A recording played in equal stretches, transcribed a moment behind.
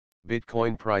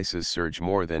Bitcoin prices surge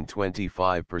more than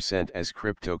 25% as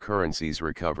cryptocurrencies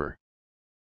recover.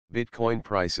 Bitcoin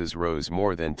prices rose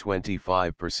more than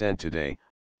 25% today,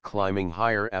 climbing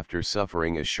higher after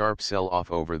suffering a sharp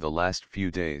sell-off over the last few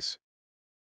days.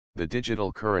 The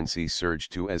digital currency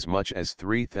surged to as much as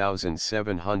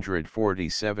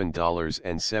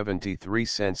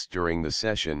 $3,747.73 during the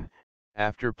session,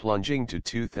 after plunging to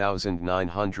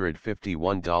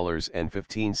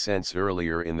 $2,951.15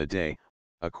 earlier in the day,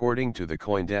 according to the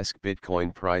CoinDesk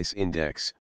Bitcoin Price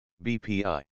Index,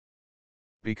 BPI.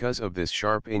 Because of this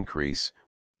sharp increase,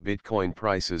 Bitcoin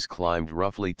prices climbed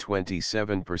roughly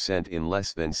 27% in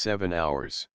less than 7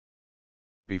 hours.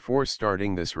 Before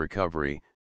starting this recovery,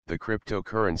 the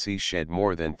cryptocurrency shed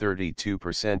more than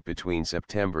 32% between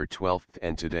September 12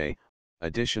 and today,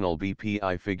 additional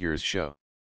BPI figures show.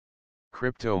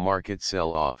 Crypto market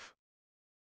sell-off.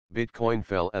 Bitcoin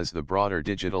fell as the broader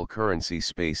digital currency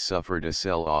space suffered a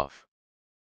sell-off.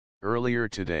 Earlier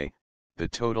today, the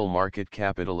total market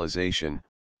capitalization,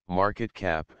 market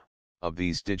cap, of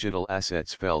these digital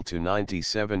assets fell to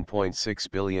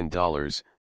 $97.6 billion,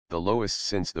 the lowest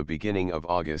since the beginning of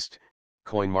August,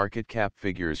 CoinMarketCap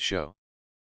figures show.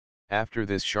 After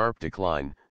this sharp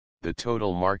decline, the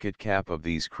total market cap of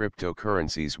these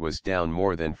cryptocurrencies was down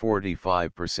more than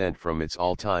 45% from its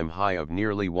all-time high of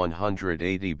nearly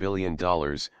 $180 billion,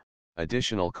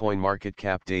 additional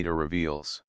CoinMarketCap data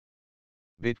reveals.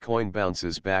 Bitcoin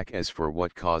bounces back. As for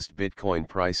what caused Bitcoin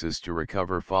prices to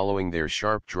recover following their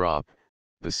sharp drop,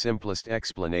 the simplest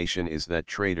explanation is that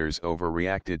traders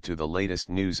overreacted to the latest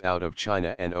news out of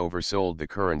China and oversold the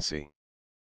currency.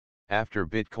 After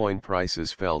Bitcoin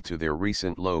prices fell to their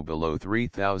recent low below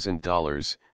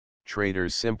 $3,000,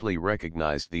 traders simply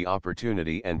recognized the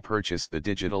opportunity and purchased the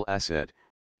digital asset,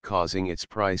 causing its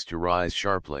price to rise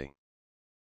sharply.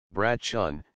 Brad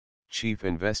Chun, Chief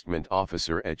Investment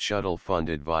Officer at Shuttle Fund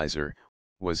Advisor,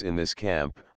 was in this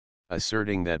camp,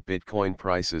 asserting that Bitcoin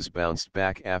prices bounced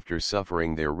back after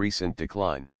suffering their recent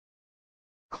decline.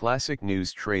 Classic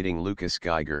News Trading Lucas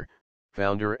Geiger,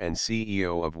 founder and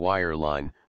CEO of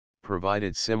Wireline,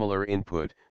 provided similar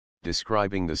input,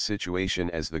 describing the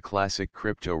situation as the classic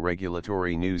crypto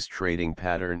regulatory news trading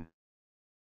pattern.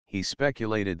 He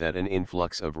speculated that an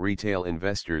influx of retail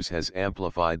investors has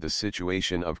amplified the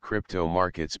situation of crypto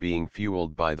markets being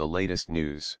fueled by the latest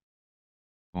news.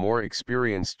 More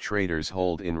experienced traders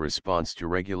hold in response to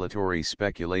regulatory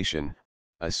speculation,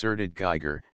 asserted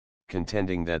Geiger,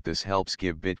 contending that this helps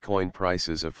give Bitcoin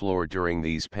prices a floor during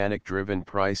these panic-driven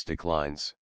price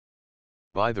declines.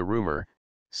 Buy the rumor,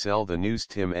 sell the news.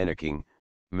 Tim Enneking,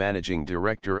 managing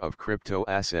director of Crypto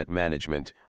Asset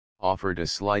Management, offered a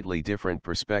slightly different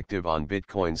perspective on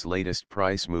Bitcoin's latest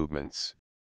price movements.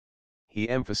 He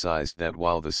emphasized that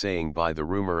while the saying "buy the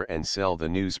rumor and sell the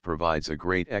news" provides a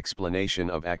great explanation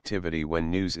of activity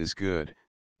when news is good,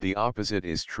 the opposite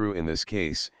is true in this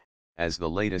case, as the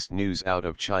latest news out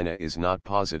of China is not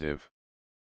positive.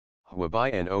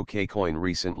 Huobi and OKCoin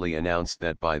recently announced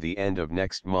that by the end of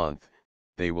next month,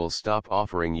 they will stop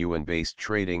offering yuan-based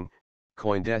trading,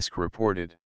 CoinDesk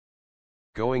reported.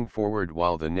 Going forward,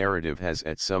 while the narrative has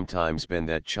at some times been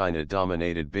that China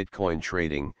dominated Bitcoin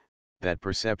trading, that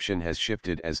perception has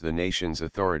shifted as the nation's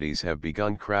authorities have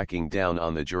begun cracking down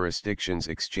on the jurisdiction's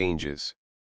exchanges.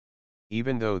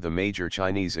 Even though the major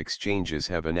Chinese exchanges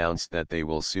have announced that they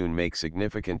will soon make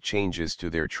significant changes to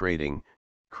their trading,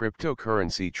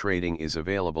 cryptocurrency trading is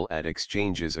available at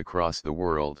exchanges across the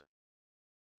world.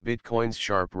 Bitcoin's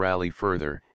sharp rally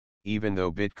further, even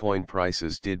though Bitcoin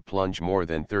prices did plunge more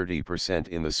than 30%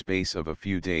 in the space of a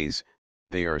few days,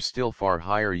 they are still far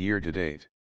higher year to date.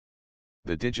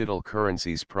 The digital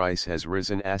currency's price has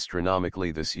risen astronomically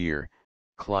this year,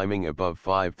 climbing above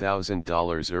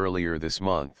 $5,000 earlier this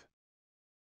month.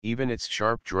 Even its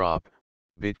sharp drop,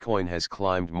 Bitcoin has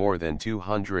climbed more than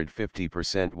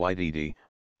 250% YTD,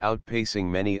 outpacing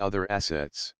many other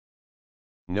assets.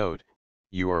 Note: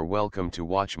 you are welcome to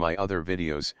watch my other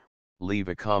videos, leave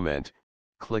a comment,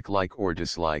 click like or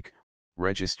dislike,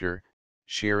 register,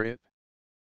 share it.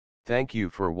 Thank you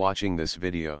for watching this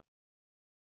video.